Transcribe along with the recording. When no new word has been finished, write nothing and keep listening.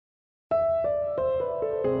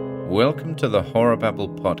Welcome to the Horror Babble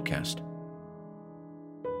podcast.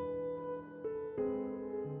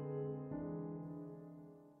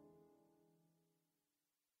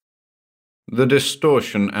 The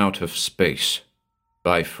Distortion Out of Space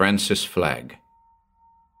by Francis Flagg.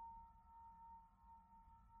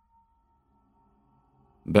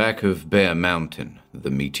 Back of Bear Mountain,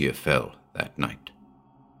 the meteor fell that night.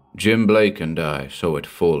 Jim Blake and I saw it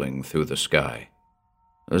falling through the sky.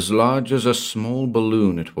 As large as a small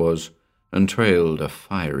balloon it was, and trailed a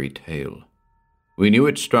fiery tail. We knew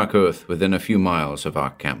it struck Earth within a few miles of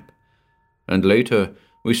our camp, and later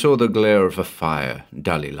we saw the glare of a fire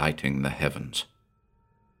dully lighting the heavens.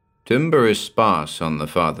 Timber is sparse on the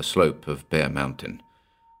farther slope of Bear Mountain,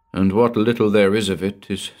 and what little there is of it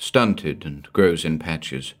is stunted and grows in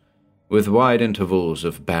patches, with wide intervals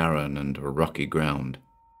of barren and rocky ground.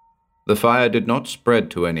 The fire did not spread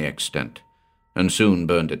to any extent, and soon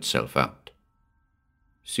burned itself out.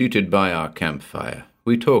 Seated by our campfire,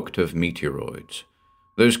 we talked of meteoroids,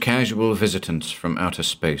 those casual visitants from outer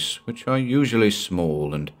space which are usually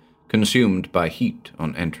small and consumed by heat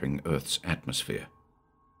on entering Earth's atmosphere.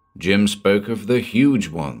 Jim spoke of the huge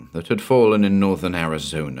one that had fallen in northern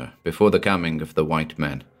Arizona before the coming of the white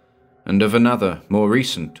man, and of another, more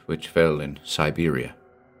recent, which fell in Siberia.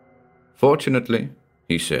 Fortunately,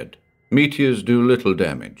 he said, meteors do little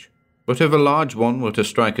damage. But if a large one were to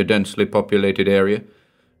strike a densely populated area,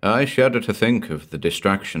 I shudder to think of the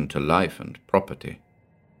destruction to life and property.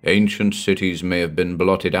 Ancient cities may have been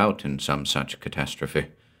blotted out in some such catastrophe.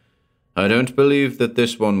 I don't believe that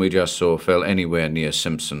this one we just saw fell anywhere near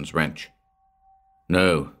Simpson's ranch.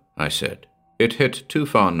 No, I said. It hit too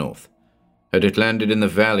far north. Had it landed in the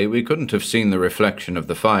valley, we couldn't have seen the reflection of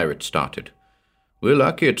the fire it started. We're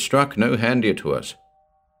lucky it struck no handier to us.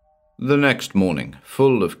 The next morning,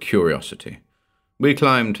 full of curiosity, we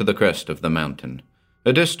climbed to the crest of the mountain,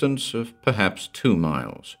 a distance of perhaps 2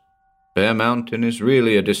 miles. Bear Mountain is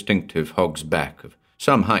really a distinctive hog's back of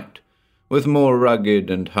some height, with more rugged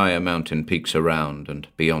and higher mountain peaks around and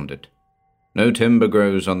beyond it. No timber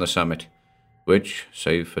grows on the summit, which,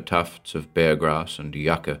 save for tufts of bear grass and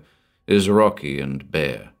yucca, is rocky and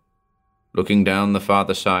bare. Looking down the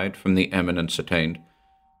farther side from the eminence attained,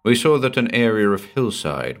 we saw that an area of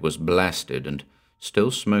hillside was blasted and still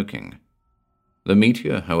smoking. The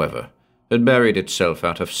meteor, however, had buried itself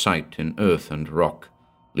out of sight in earth and rock,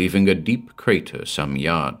 leaving a deep crater some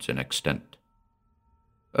yards in extent.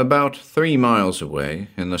 About 3 miles away,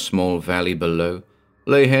 in the small valley below,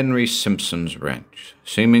 lay Henry Simpson's ranch,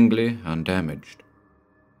 seemingly undamaged.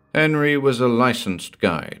 Henry was a licensed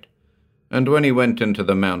guide, and when he went into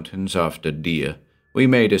the mountains after deer, we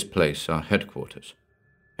made his place our headquarters.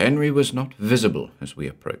 Henry was not visible as we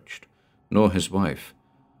approached, nor his wife,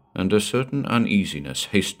 and a certain uneasiness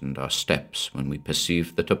hastened our steps when we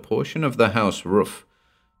perceived that a portion of the house roof—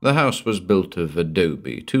 the house was built of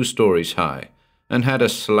adobe 2 stories high, and had a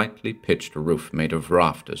slightly pitched roof made of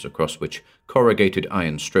rafters across which corrugated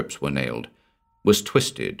iron strips were nailed— was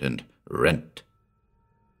twisted and rent.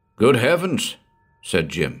 "Good heavens," said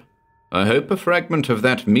Jim. "I hope a fragment of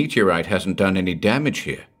that meteorite hasn't done any damage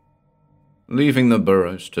here." Leaving the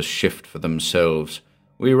burrows to shift for themselves,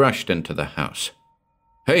 we rushed into the house.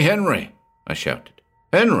 "Hey, Henry!" I shouted.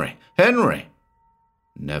 "Henry! Henry!"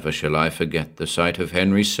 Never shall I forget the sight of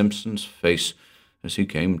Henry Simpson's face as he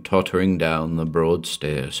came tottering down the broad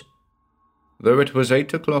stairs. Though it was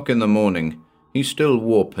 8 o'clock in the morning, he still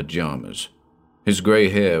wore pajamas. His grey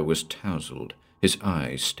hair was tousled, his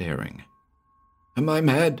eyes staring. "Am I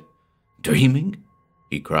mad? Dreaming?"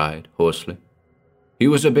 he cried hoarsely. He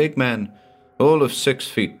was a big man, all of 6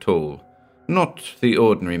 feet tall, not the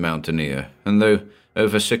ordinary mountaineer, and though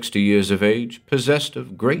over 60 years of age, possessed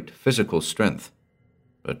of great physical strength.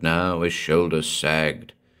 But now his shoulders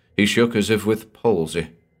sagged. He shook as if with palsy.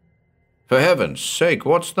 "For heaven's sake,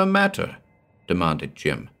 what's the matter?" demanded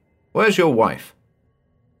Jim. "Where's your wife?"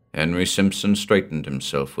 Henry Simpson straightened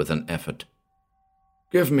himself with an effort.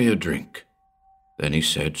 "Give me a drink." Then he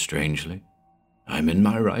said strangely, "I'm in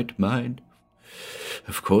my right mind.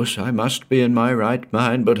 Of course I must be in my right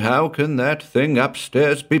mind, but how can that thing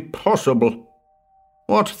upstairs be possible?"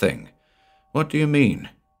 "What thing? What do you mean?"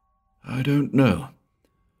 "I don't know.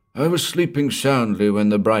 I was sleeping soundly when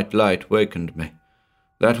the bright light wakened me.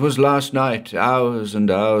 That was last night, hours and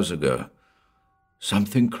hours ago.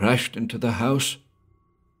 Something crashed into the house."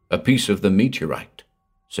 "A piece of the meteorite,"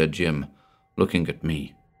 said Jim, looking at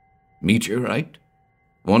me. "Meteorite?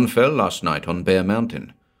 One fell last night on Bear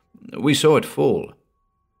Mountain. We saw it fall."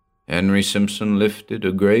 Henry Simpson lifted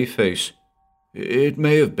a grey face. "It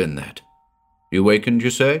may have been that." "You wakened,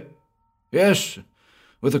 you say?" "Yes,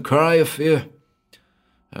 with a cry of fear.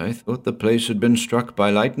 I thought the place had been struck by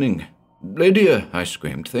lightning. "Lydia," I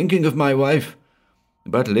screamed, thinking of my wife.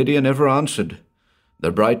 But Lydia never answered.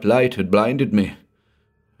 The bright light had blinded me.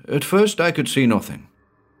 At first I could see nothing.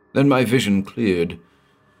 Then my vision cleared.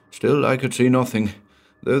 Still I could see nothing,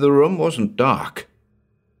 though the room wasn't dark.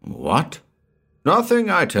 What? Nothing,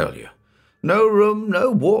 I tell you. No room, no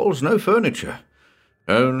walls, no furniture.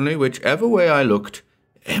 Only, whichever way I looked,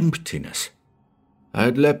 emptiness. I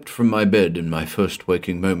had leapt from my bed in my first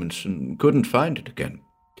waking moments and couldn't find it again.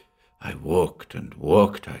 I walked and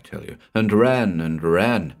walked, I tell you, and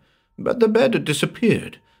ran, but the bed had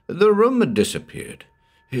disappeared. The room had disappeared.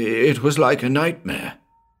 It was like a nightmare.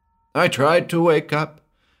 I tried to wake up.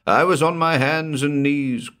 I was on my hands and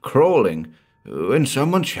knees, crawling, when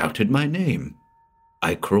someone shouted my name.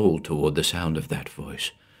 I crawled toward the sound of that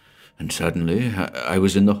voice, and suddenly I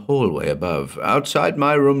was in the hallway above, outside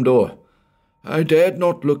my room door. I dared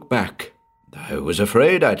not look back. I was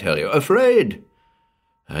afraid, I tell you, afraid.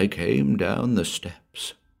 I came down the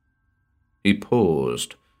steps. He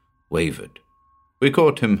paused, wavered. We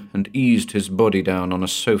caught him and eased his body down on a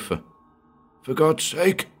sofa. "For God's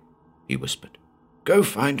sake," he whispered, "go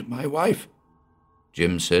find my wife,"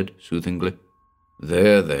 Jim said soothingly.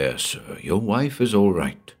 There, sir, your wife is all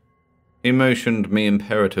right." He motioned me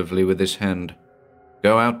imperatively with his hand.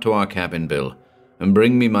 "Go out to our cabin, Bill, and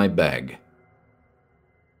bring me my bag."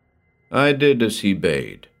 I did as he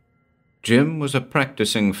bade. Jim was a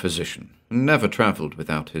practicing physician and never travelled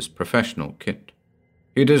without his professional kit.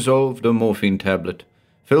 He dissolved a morphine tablet,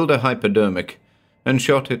 filled a hypodermic, and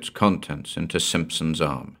shot its contents into Simpson's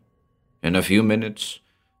arm. In a few minutes,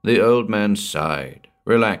 the old man sighed,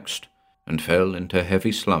 relaxed, and fell into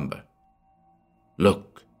heavy slumber.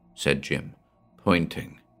 "Look," said Jim,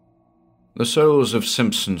 pointing. The soles of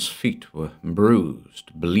Simpson's feet were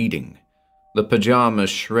bruised, bleeding, the pajamas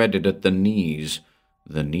shredded at the knees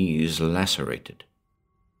lacerated.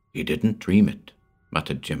 "He didn't dream it,"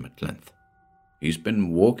 muttered Jim at length. "He's been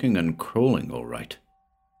walking and crawling all right."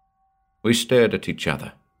 We stared at each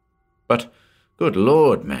other. "But, good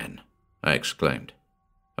Lord, man," I exclaimed.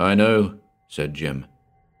 "I know," said Jim.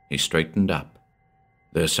 He straightened up.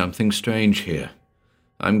 "There's something strange here.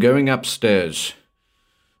 I'm going upstairs.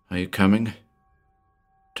 Are you coming?"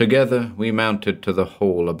 Together we mounted to the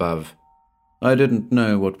hall above. I didn't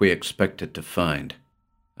know what we expected to find.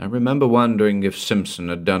 I remember wondering if Simpson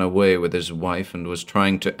had done away with his wife and was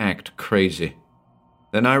trying to act crazy.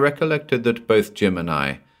 Then I recollected that both Jim and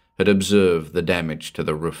I had observed the damage to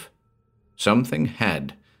the roof. Something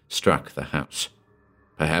had struck the house.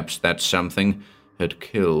 Perhaps that something had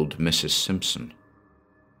killed Mrs. Simpson.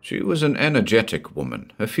 She was an energetic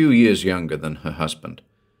woman, a few years younger than her husband,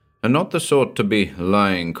 and not the sort to be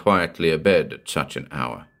lying quietly abed at such an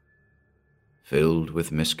hour. Filled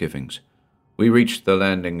with misgivings, we reached the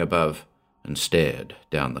landing above and stared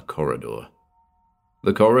down the corridor.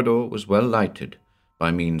 The corridor was well lighted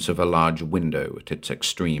by means of a large window at its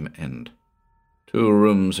extreme end. 2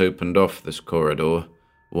 rooms opened off this corridor,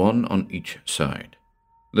 one on each side.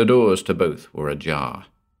 The doors to both were ajar.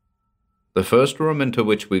 The first room into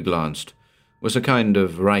which we glanced was a kind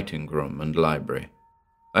of writing room and library.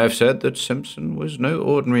 I have said that Simpson was no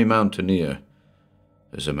ordinary mountaineer.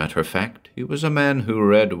 As a matter of fact, he was a man who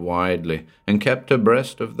read widely and kept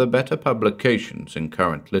abreast of the better publications in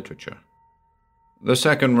current literature. The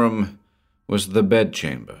second room was the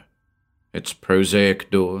bedchamber. Its prosaic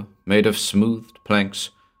door, made of smoothed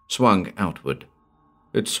planks, swung outward.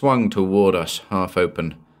 It swung toward us half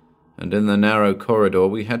open, and in the narrow corridor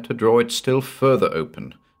we had to draw it still further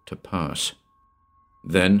open to pass.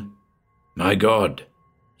 Then, "My God,"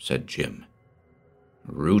 said Jim.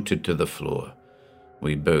 Rooted to the floor,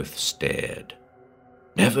 we both stared.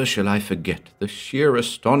 Never shall I forget the sheer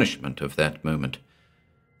astonishment of that moment,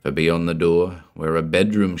 for beyond the door, where a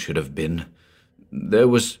bedroom should have been, there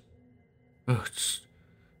was... "Oh,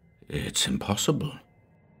 it's impossible,"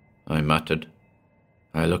 I muttered.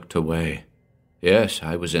 I looked away. Yes,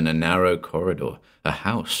 I was in a narrow corridor, a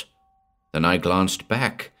house. Then I glanced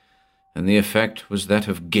back, and the effect was that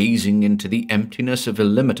of gazing into the emptiness of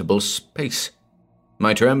illimitable space.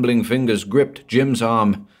 My trembling fingers gripped Jim's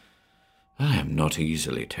arm. I am not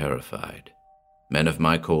easily terrified. Men of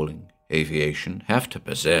my calling, aviation, have to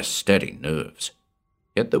possess steady nerves.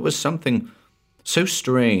 Yet there was something so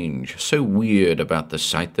strange, so weird about the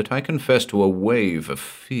sight that I confess to a wave of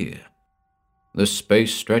fear. The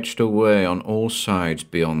space stretched away on all sides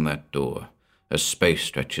beyond that door, as space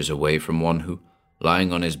stretches away from one who,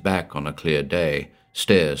 lying on his back on a clear day,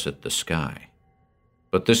 stares at the sky.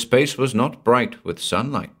 But the space was not bright with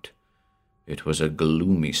sunlight. It was a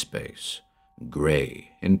gloomy space,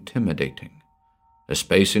 grey, intimidating, a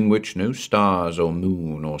space in which no stars or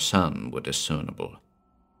moon or sun were discernible.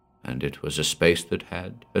 And it was a space that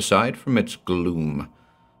had, aside from its gloom,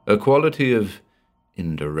 a quality of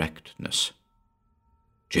indirectness.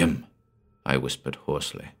 "Jim," I whispered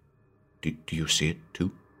hoarsely. Do you see it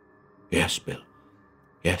too?" "Yes, Bill.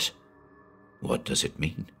 Yes." "What does it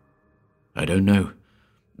mean?" "I don't know.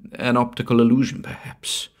 An optical illusion,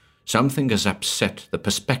 perhaps. Something has upset the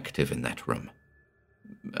perspective in that room."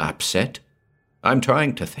 "Upset? I'm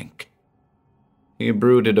trying to think." He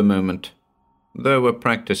brooded a moment. Though a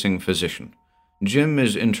practicing physician, Jim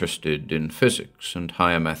is interested in physics and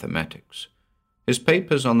higher mathematics. His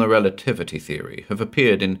papers on the relativity theory have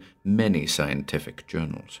appeared in many scientific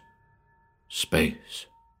journals. "Space,"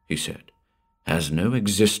 he said, "has no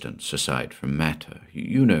existence aside from matter.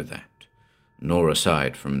 You know that. Nor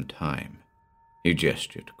aside from time." He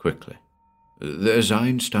gestured quickly. "There's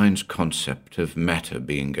Einstein's concept of matter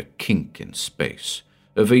being a kink in space,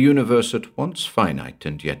 of a universe at once finite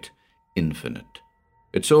and yet infinite.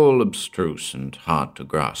 It's all abstruse and hard to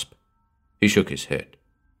grasp." He shook his head.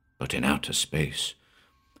 "But in outer space,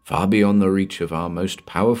 far beyond the reach of our most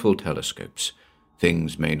powerful telescopes,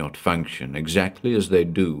 things may not function exactly as they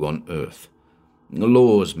do on Earth.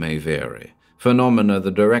 Laws may vary. Phenomena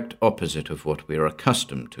the direct opposite of what we are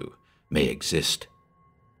accustomed to may exist."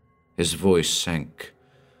 His voice sank.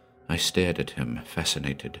 I stared at him,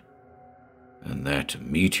 fascinated. "And that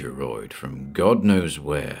meteoroid from God knows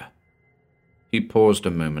where." He paused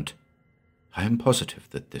a moment. "I am positive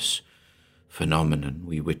that this phenomenon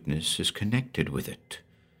we witness is connected with it.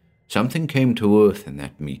 Something came to Earth in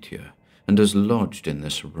that meteor and is lodged in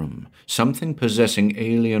this room, something possessing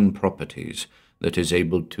alien properties that is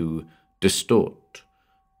able to distort,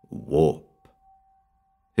 warp."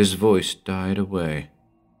 His voice died away.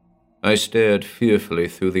 I stared fearfully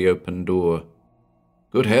through the open door.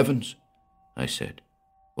 "Good heavens," I said.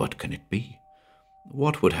 "What can it be?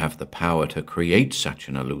 What would have the power to create such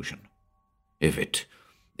an illusion?" "If it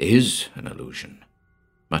is an illusion,"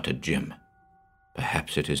 muttered Jim,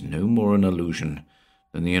 "perhaps it is no more an illusion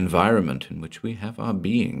than the environment in which we have our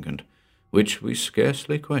being and which we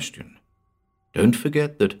scarcely question. Don't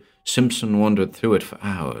forget that Simpson wandered through it for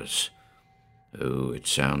hours. Oh, it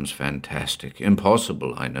sounds fantastic,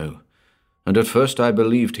 impossible, I know. And at first I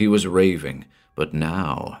believed he was raving, but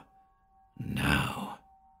now...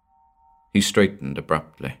 He straightened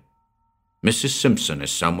abruptly. "Mrs. Simpson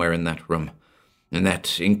is somewhere in that room, in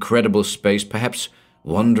that incredible space, perhaps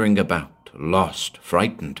wandering about, lost,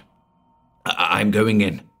 frightened. I'm going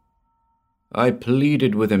in." I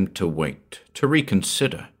pleaded with him to wait, to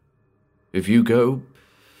reconsider. "If you go,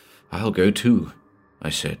 I'll go too," I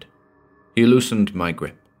said. He loosened my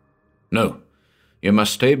grip. "No, you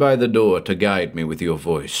must stay by the door to guide me with your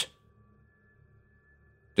voice."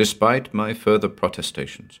 Despite my further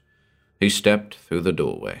protestations, he stepped through the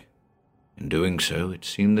doorway. In doing so, it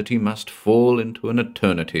seemed that he must fall into an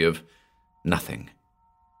eternity of nothing.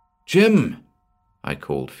 "Jim!" I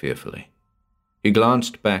called fearfully. He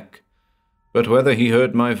glanced back, but whether he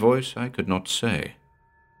heard my voice I could not say.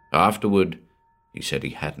 Afterward, he said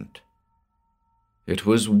he hadn't. It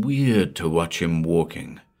was weird to watch him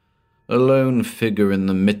walking, a lone figure in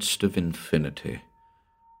the midst of infinity.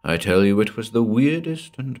 I tell you, it was the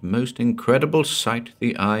weirdest and most incredible sight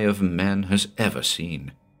the eye of man has ever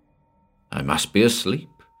seen. I must be asleep.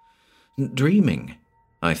 Dreaming,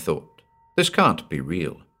 I thought. This can't be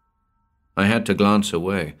real. I had to glance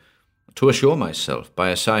away, to assure myself by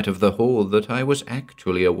a sight of the hall that I was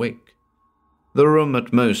actually awake. The room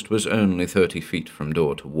at most was only 30 feet from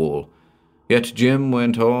door to wall, yet Jim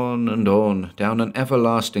went on and on down an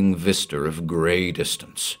everlasting vista of grey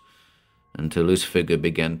distance, until his figure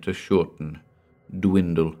began to shorten,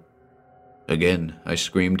 dwindle. Again I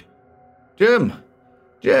screamed, "Jim!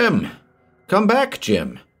 Jim! Come back,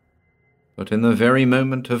 Jim!" But in the very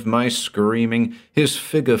moment of my screaming, his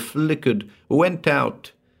figure flickered, went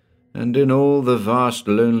out, and in all the vast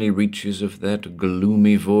lonely reaches of that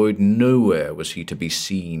gloomy void, nowhere was he to be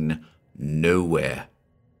seen, nowhere.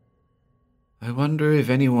 I wonder if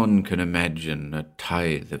anyone can imagine a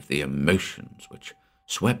tithe of the emotions which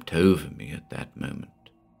swept over me at that moment.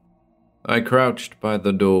 I crouched by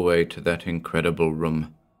the doorway to that incredible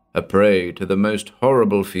room, a prey to the most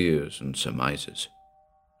horrible fears and surmises.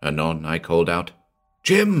 Anon I called out,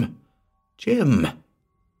 "Jim! Jim!"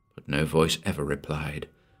 But no voice ever replied.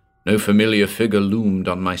 No familiar figure loomed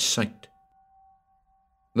on my sight.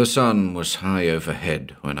 The sun was high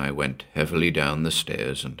overhead when I went heavily down the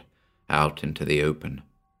stairs and out into the open.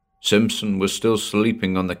 Simpson was still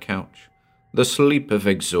sleeping on the couch, the sleep of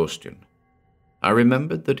exhaustion. I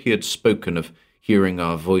remembered that he had spoken of hearing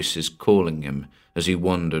our voices calling him as he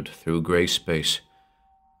wandered through grey space,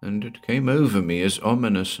 and it came over me as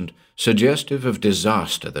ominous and suggestive of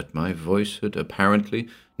disaster that my voice had apparently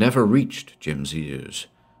never reached Jim's ears,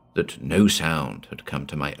 that no sound had come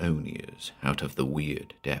to my own ears out of the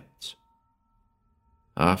weird depths.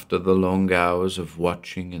 After the long hours of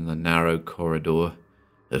watching in the narrow corridor,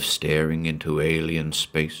 of staring into alien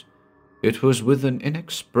space, it was with an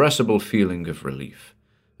inexpressible feeling of relief,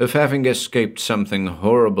 of having escaped something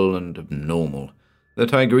horrible and abnormal,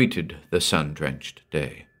 that I greeted the sun-drenched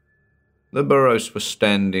day. The burros were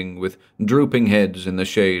standing with drooping heads in the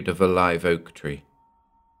shade of a live oak tree.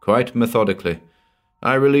 Quite methodically,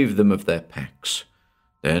 I relieved them of their packs.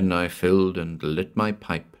 Then I filled and lit my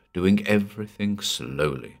pipe, doing everything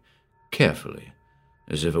slowly, carefully,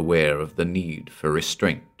 as if aware of the need for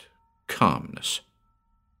restraint, calmness.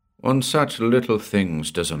 On such little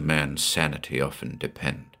things does a man's sanity often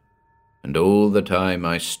depend, and all the time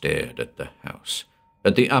I stared at the house,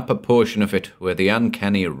 at the upper portion of it where the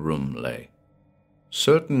uncanny room lay.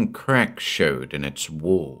 Certain cracks showed in its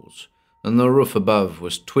walls, and the roof above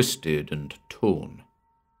was twisted and torn.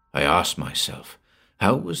 I asked myself,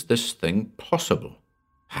 how was this thing possible?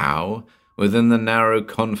 How, within the narrow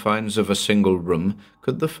confines of a single room,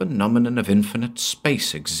 could the phenomenon of infinite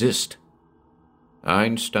space exist?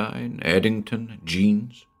 Einstein, Eddington,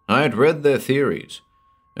 Jeans, I had read their theories,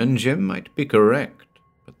 and Jim might be correct,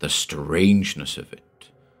 but the strangeness of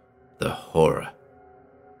it, the horror.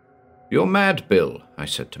 "You're mad, Bill," I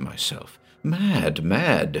said to myself. Mad,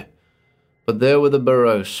 mad. But there were the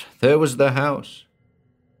burros, there was the house.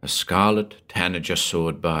 A scarlet tanager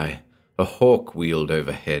soared by, a hawk wheeled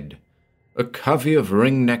overhead. A covey of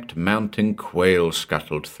ring-necked mountain quail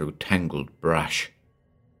scuttled through tangled brush.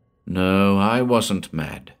 No, I wasn't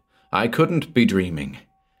mad. I couldn't be dreaming.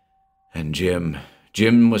 And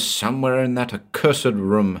Jim was somewhere in that accursed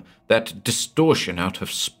room, that distortion out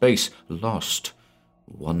of space, lost,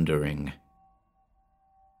 wandering.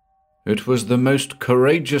 It was the most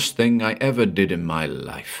courageous thing I ever did in my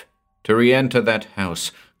life, to re-enter that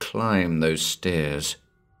house, climb those stairs.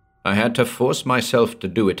 I had to force myself to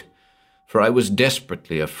do it, for I was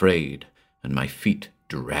desperately afraid, and my feet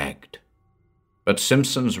dragged. But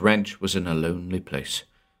Simpson's Ranch was in a lonely place,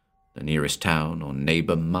 the nearest town or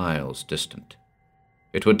neighbor miles distant.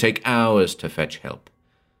 It would take hours to fetch help,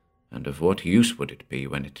 and of what use would it be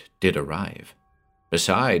when it did arrive?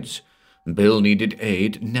 Besides, Bill needed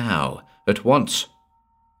aid now, at once.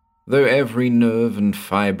 Though every nerve and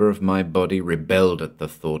fiber of my body rebelled at the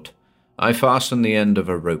thought, I fastened the end of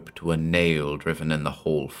a rope to a nail driven in the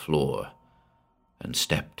hall floor, and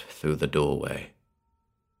stepped through the doorway.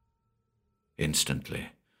 Instantly,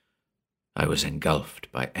 I was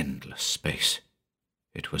engulfed by endless space.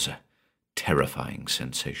 It was a terrifying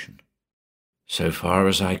sensation. So far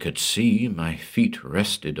as I could see, my feet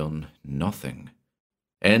rested on nothing.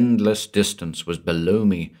 Endless distance was below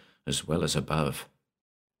me as well as above.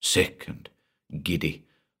 Sick and giddy,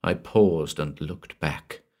 I paused and looked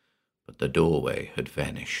back, but the doorway had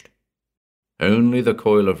vanished. Only the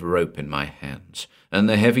coil of rope in my hands and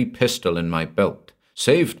the heavy pistol in my belt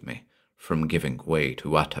saved me from giving way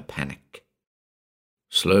to utter panic.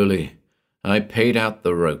 Slowly, I paid out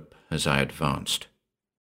the rope as I advanced.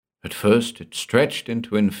 At first it stretched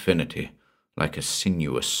into infinity like a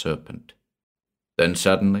sinuous serpent. Then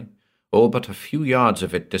suddenly, all but a few yards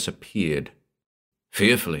of it disappeared.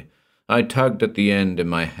 Fearfully, I tugged at the end in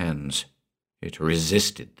my hands. It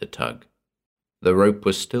resisted the tug. The rope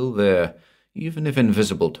was still there, even if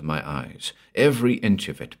invisible to my eyes. Every inch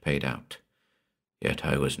of it paid out. Yet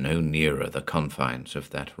I was no nearer the confines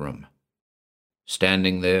of that room.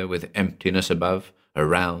 Standing there with emptiness above,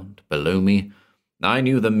 around, below me, I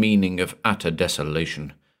knew the meaning of utter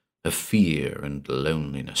desolation, of fear and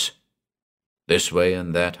loneliness. This way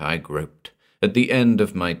and that I groped, at the end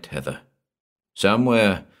of my tether.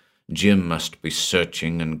 Somewhere, Jim must be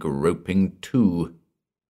searching and groping too.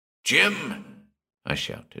 "Jim!" I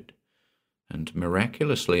shouted, and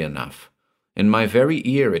miraculously enough, in my very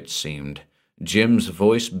ear it seemed, Jim's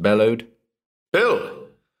voice bellowed, "Bill!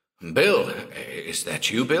 Bill! Is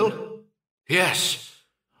that you, Bill?" "Yes,"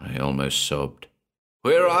 I almost sobbed.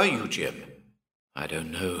 "Where are you, Jim?" "I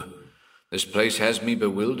don't know. This place has me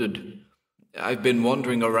bewildered. I've been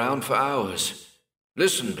wandering around for hours.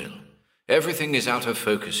 Listen, Bill. Everything is out of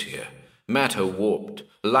focus here. Matter warped,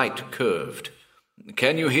 light curved.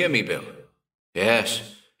 Can you hear me, Bill?"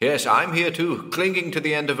 Yes, I'm here too, clinging to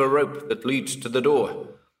the end of a rope that leads to the door.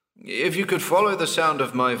 If you could follow the sound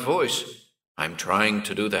of my voice." "I'm trying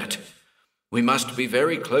to do that. We must be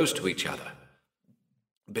very close to each other."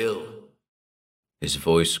 "Bill." His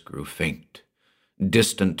voice grew faint,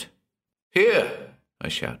 distant. "Here!" I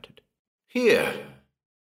shouted. "Here!"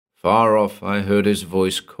 Far off I heard his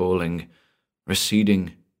voice calling,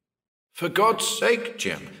 receding. "For God's sake,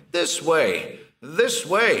 Jim, this way! This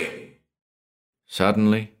way!"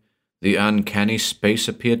 Suddenly, the uncanny space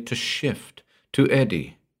appeared to shift, to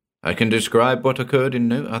eddy. I can describe what occurred in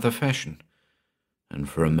no other fashion. And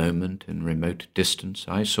for a moment, in remote distance,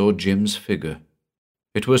 I saw Jim's figure.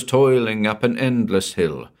 It was toiling up an endless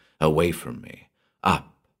hill, away from me, up,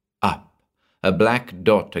 a black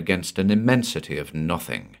dot against an immensity of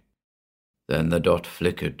nothing. Then the dot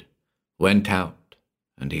flickered, went out,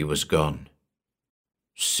 and he was gone.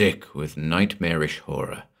 Sick with nightmarish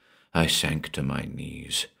horror, I sank to my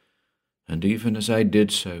knees, and even as I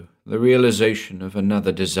did so, the realization of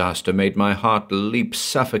another disaster made my heart leap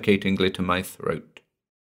suffocatingly to my throat.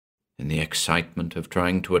 In the excitement of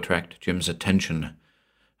trying to attract Jim's attention,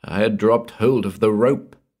 I had dropped hold of the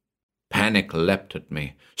rope. Panic leapt at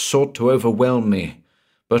me, sought to overwhelm me,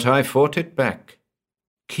 but I fought it back.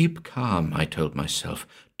 "Keep calm," I told myself.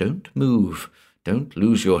 "Don't move. Don't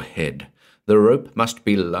lose your head. The rope must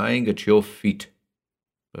be lying at your feet."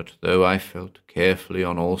 But though I felt carefully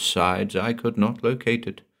on all sides, I could not locate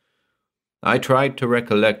it. I tried to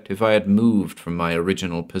recollect if I had moved from my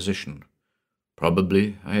original position.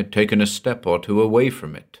 Probably I had taken a step or two away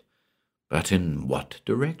from it. But in what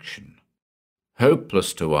direction?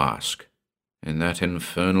 Hopeless to ask. In that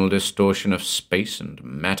infernal distortion of space and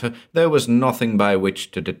matter, there was nothing by which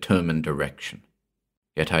to determine direction.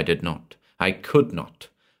 Yet I did not, I could not,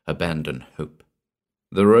 abandon hope.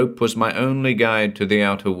 The rope was my only guide to the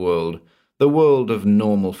outer world, the world of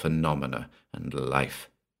normal phenomena and life.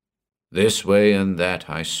 This way and that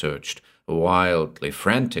I searched, wildly,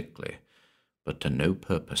 frantically, but to no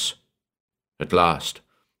purpose. At last,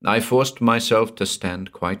 I forced myself to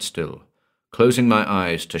stand quite still, closing my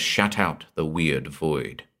eyes to shut out the weird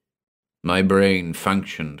void. My brain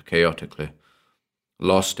functioned chaotically.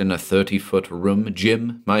 Lost in a 30-foot room,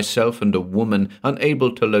 Jim, myself, and a woman,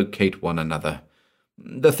 unable to locate one another.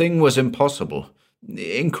 The thing was impossible,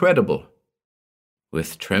 incredible.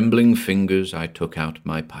 With trembling fingers I took out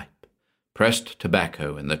my pipe, pressed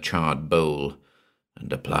tobacco in the charred bowl,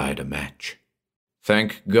 and applied a match.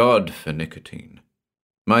 Thank God for nicotine.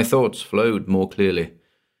 My thoughts flowed more clearly.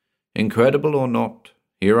 Incredible or not,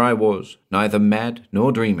 here I was, neither mad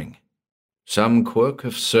nor dreaming. Some quirk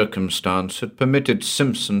of circumstance had permitted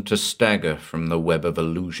Simpson to stagger from the web of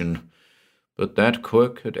illusion, but that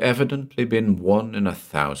quirk had evidently been 1 in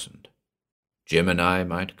 1,000. Jim and I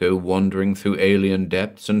might go wandering through alien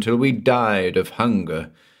depths until we died of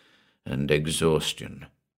hunger and exhaustion.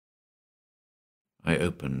 I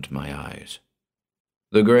opened my eyes.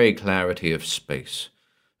 The grey clarity of space,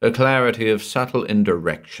 a clarity of subtle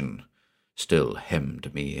indirection, still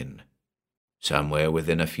hemmed me in. Somewhere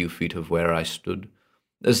within a few feet of where I stood,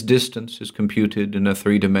 as distance is computed in a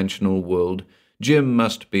 3-dimensional world, Jim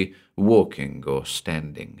must be walking or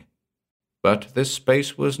standing. But this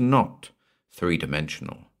space was not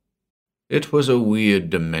 3-dimensional. It was a weird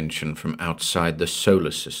dimension from outside the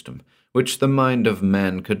solar system, which the mind of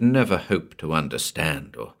man could never hope to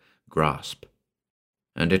understand or grasp.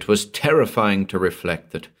 And it was terrifying to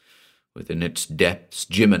reflect that, within its depths,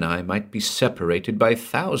 Jim and I might be separated by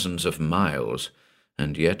thousands of miles,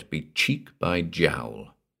 and yet be cheek by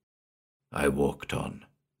jowl. I walked on.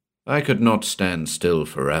 I could not stand still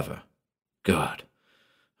forever. God,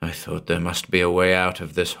 I thought there must be a way out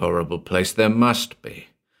of this horrible place. There must be.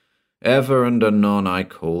 Ever and anon I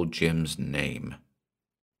called Jim's name.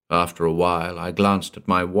 After a while I glanced at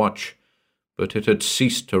my watch, but it had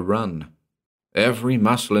ceased to run. Every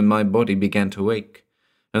muscle in my body began to ache,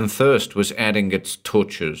 and thirst was adding its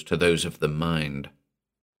tortures to those of the mind.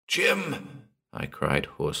 "Jim!" I cried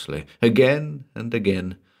hoarsely, again and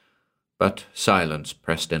again, but silence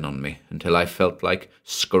pressed in on me until I felt like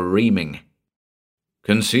screaming.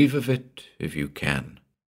 Conceive of it if you can.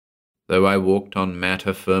 Though I walked on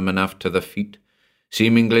matter firm enough to the feet,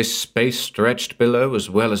 seemingly space stretched below as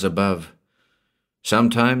well as above.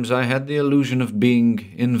 Sometimes I had the illusion of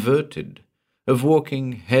being inverted, of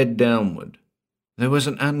walking head downward. There was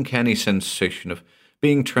an uncanny sensation of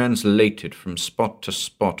being translated from spot to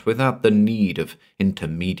spot without the need of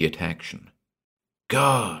intermediate action.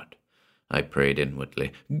 God! I prayed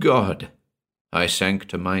inwardly. God! I sank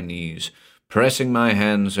to my knees, pressing my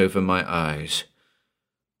hands over my eyes.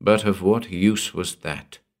 But of what use was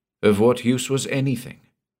that? Of what use was anything?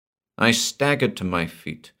 I staggered to my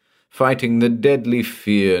feet, fighting the deadly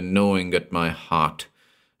fear gnawing at my heart,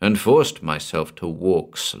 and forced myself to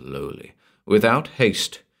walk slowly, without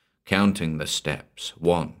haste, counting the steps,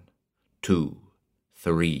 1, 2,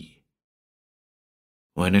 3.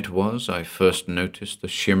 When it was I first noticed the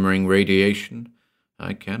shimmering radiation,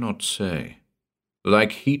 I cannot say.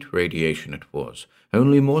 Like heat radiation it was,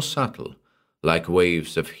 only more subtle, like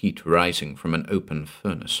waves of heat rising from an open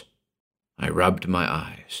furnace. I rubbed my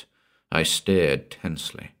eyes. I stared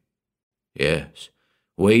tensely. Yes,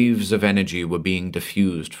 waves of energy were being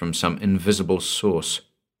diffused from some invisible source.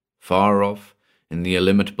 Far off, in the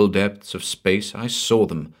illimitable depths of space, I saw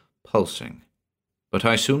them pulsing. But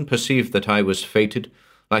I soon perceived that I was fated,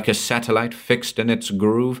 like a satellite fixed in its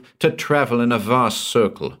groove, to travel in a vast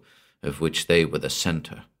circle, of which they were the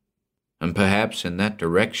center. And perhaps in that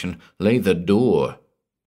direction lay the door.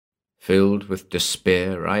 Filled with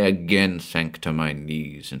despair, I again sank to my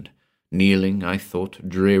knees, and kneeling, I thought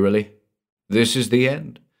drearily, "This is the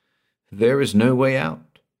end. There is no way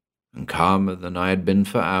out." And calmer than I had been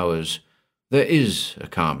for hours, there is a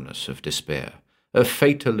calmness of despair, a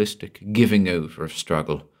fatalistic giving over of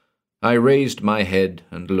struggle. I raised my head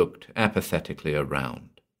and looked apathetically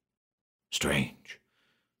around. Strange,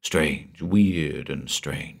 weird and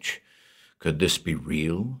strange. Could this be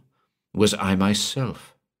real? Was I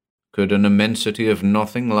myself? Could an immensity of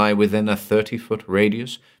nothing lie within a 30-foot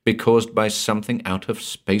radius, be caused by something out of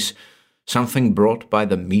space, something brought by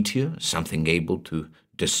the meteor, something able to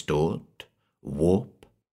distort, warp?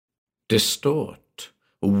 Distort,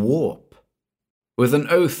 warp. With an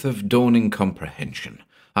oath of dawning comprehension,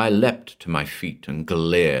 I leapt to my feet and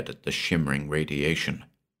glared at the shimmering radiation.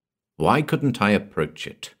 Why couldn't I approach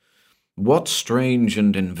it? What strange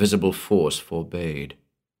and invisible force forbade?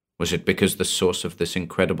 Was it because the source of this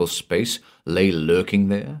incredible space lay lurking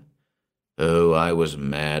there? Oh, I was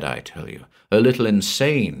mad, I tell you, a little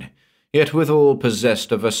insane, yet withal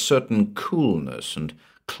possessed of a certain coolness and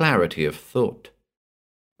clarity of thought.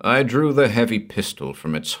 I drew the heavy pistol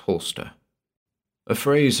from its holster. A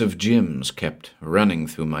phrase of Jim's kept running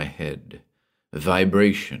through my head.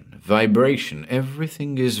 Vibration,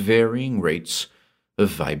 everything is varying rates of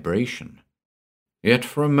vibration. Yet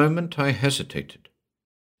for a moment I hesitated.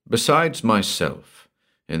 Besides myself,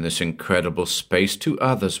 in this incredible space 2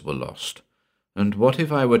 others were lost, and what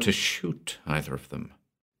if I were to shoot either of them?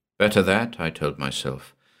 Better that, I told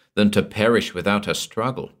myself, than to perish without a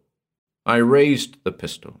struggle. I raised the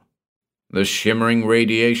pistol. The shimmering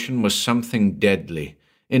radiation was something deadly,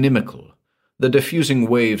 inimical. The diffusing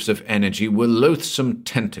waves of energy were loathsome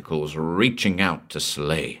tentacles reaching out to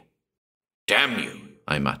slay. "Damn you,"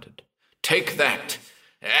 I muttered. "Take that,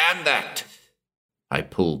 and that." I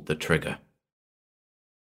pulled the trigger.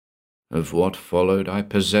 Of what followed I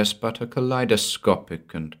possess but a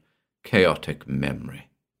kaleidoscopic and chaotic memory.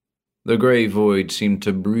 The grey void seemed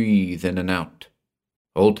to breathe in and out.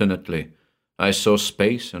 Alternately, I saw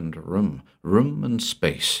space and room and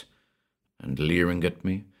space, and leering at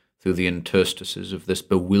me through the interstices of this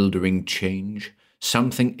bewildering change,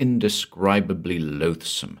 something indescribably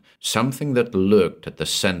loathsome, something that lurked at the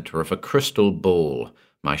center of a crystal ball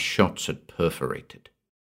my shots had perforated.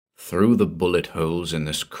 Through the bullet holes in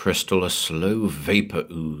this crystal a slow vapor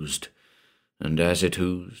oozed, and as it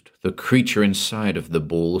oozed, the creature inside of the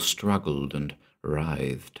ball struggled and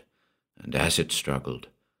writhed, and as it struggled,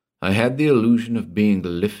 I had the illusion of being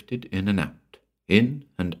lifted in and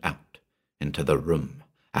out, into the room,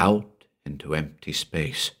 out into empty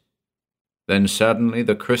space. Then suddenly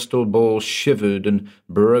the crystal ball shivered and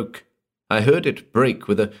broke. I heard it break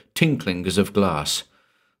with a tinkling as of glass.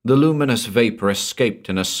 The luminous vapor escaped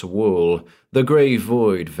in a swirl, the grey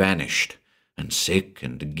void vanished, and sick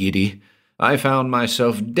and giddy, I found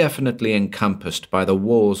myself definitely encompassed by the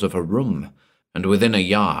walls of a room, and within a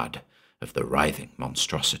yard of the writhing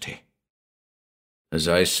monstrosity. As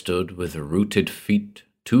I stood with rooted feet,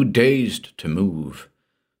 too dazed to move,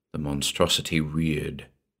 the monstrosity reared.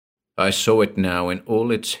 I saw it now in all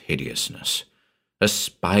its hideousness. A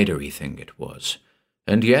spidery thing it was,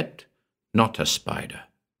 and yet not a spider.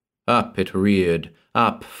 Up it reared,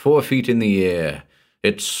 up 4 feet in the air,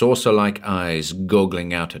 its saucer-like eyes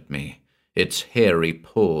goggling out at me, its hairy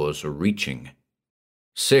paws reaching.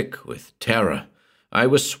 Sick with terror, I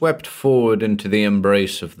was swept forward into the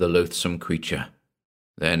embrace of the loathsome creature.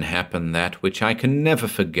 Then happened that which I can never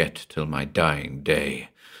forget till my dying day.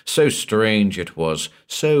 So strange it was,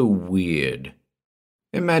 so weird.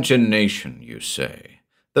 Imagination, you say,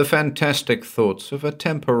 the fantastic thoughts of a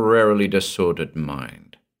temporarily disordered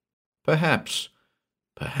mind. Perhaps.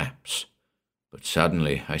 But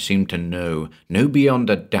suddenly I seemed to know beyond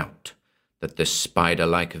a doubt, that this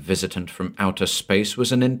spider-like visitant from outer space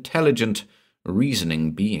was an intelligent,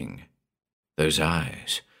 reasoning being. Those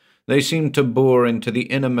eyes, they seemed to bore into the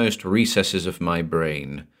innermost recesses of my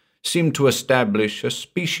brain, seemed to establish a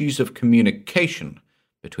species of communication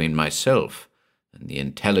between myself and the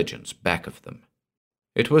intelligence back of them.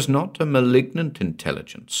 It was not a malignant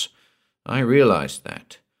intelligence. I realized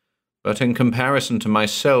that. But in comparison to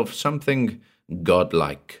myself, something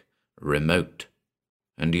godlike, remote.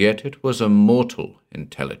 And yet it was a mortal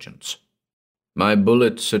intelligence. My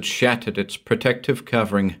bullets had shattered its protective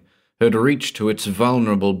covering, had reached to its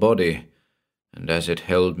vulnerable body, and as it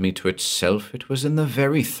held me to itself, it was in the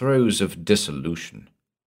very throes of dissolution.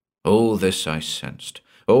 All this I sensed,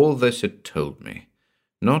 all this it told me,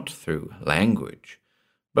 not through language,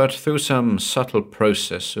 but through some subtle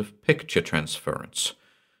process of picture transference,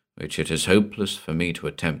 which it is hopeless for me to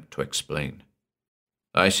attempt to explain.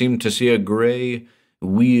 I seemed to see a grey,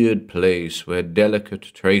 weird place where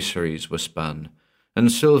delicate traceries were spun,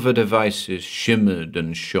 and silver devices shimmered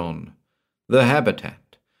and shone, the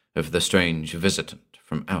habitat of the strange visitant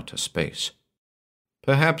from outer space.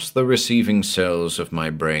 Perhaps the receiving cells of my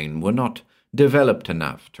brain were not developed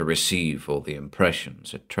enough to receive all the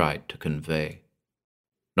impressions it tried to convey.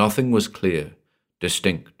 Nothing was clear,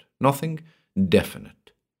 distinct, nothing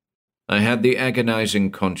definite. I had the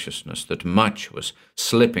agonizing consciousness that much was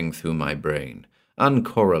slipping through my brain,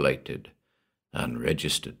 uncorrelated,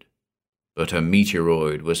 unregistered. But a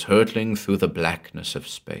meteoroid was hurtling through the blackness of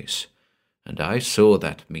space, and I saw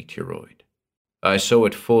that meteoroid. I saw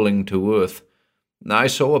it falling to earth. I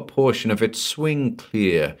saw a portion of it swing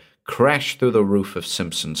clear, crash through the roof of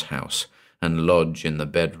Simpson's house, and lodge in the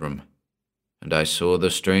bedroom. And I saw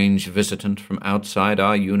the strange visitant from outside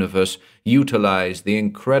our universe utilize the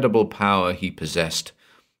incredible power he possessed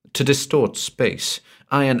to distort space,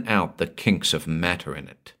 iron out the kinks of matter in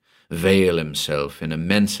it, veil himself in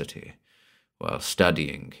immensity, while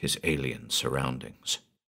studying his alien surroundings.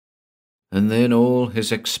 And then all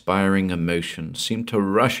his expiring emotions seemed to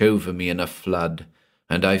rush over me in a flood,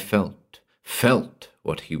 and I felt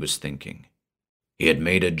what he was thinking. He had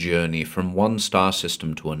made a journey from one star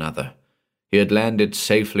system to another. He had landed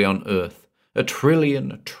safely on Earth, a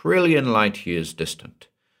trillion light years distant.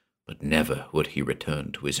 But never would he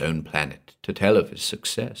return to his own planet to tell of his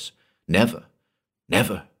success. Never,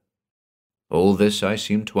 never. All this I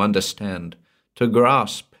seemed to understand, to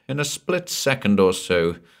grasp in a split second or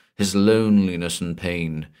so, his loneliness and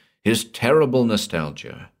pain, his terrible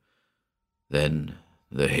nostalgia. Then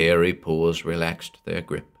the hairy paws relaxed their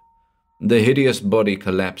grip. The hideous body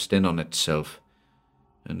collapsed in on itself,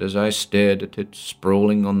 and as I stared at it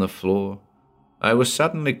sprawling on the floor, I was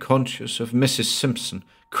suddenly conscious of Mrs. Simpson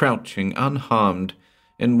crouching unharmed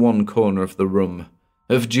in one corner of the room,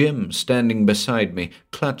 of Jim standing beside me,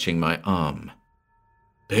 clutching my arm.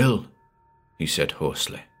 "Bill," he said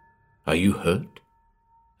hoarsely, "are you hurt?"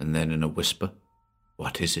 And then in a whisper,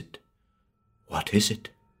 "What is it? What is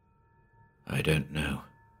it?" "I don't know,"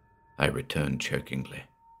 I returned chokingly.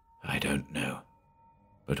 "I don't know.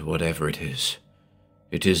 But whatever it is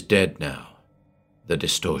dead now. The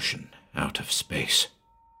distortion out of space."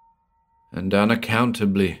 And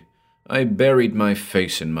unaccountably, I buried my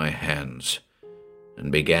face in my hands and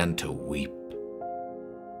began to weep.